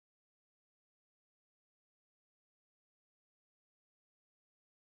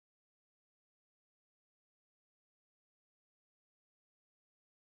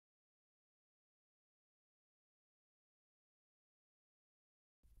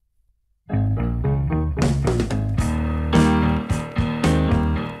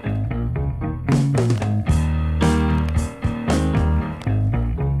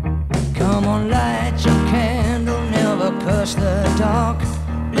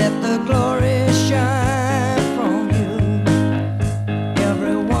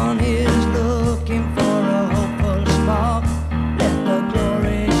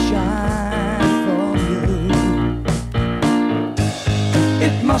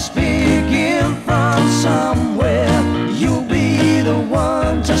must begin from somewhere. You'll be the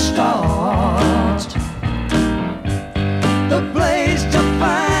one to start. The place to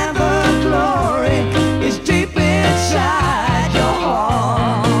find the glory is deep inside your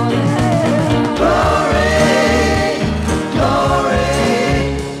heart. Glory, glory,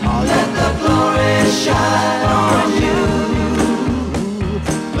 oh, let the glory shine on you.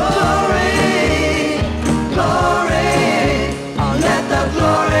 Glory, glory, oh, let the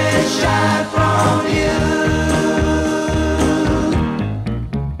glory shine from you.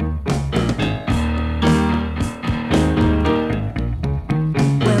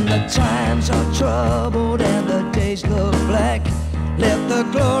 Times are troubled and the days look black, let the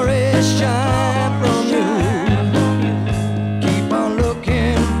glory shine from you. Keep on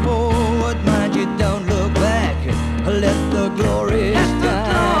looking forward, mind you don't look back. Let the glory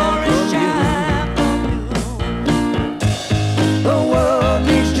shine from you. The world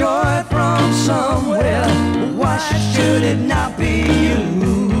needs joy from somewhere. Why should it not be you?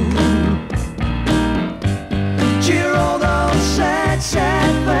 Cheer all those sad,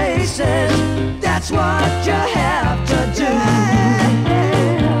 sad faces. That's what you have to do.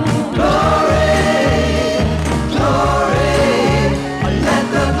 Glory, glory, let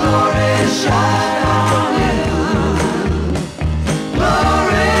the glory shine on you.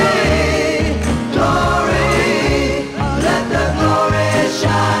 Glory, glory, let the glory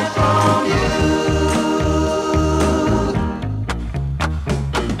shine from you.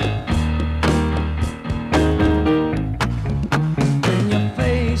 When you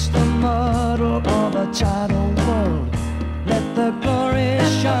face the muddle of a tidal world, let the glory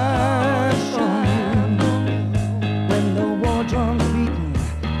shine.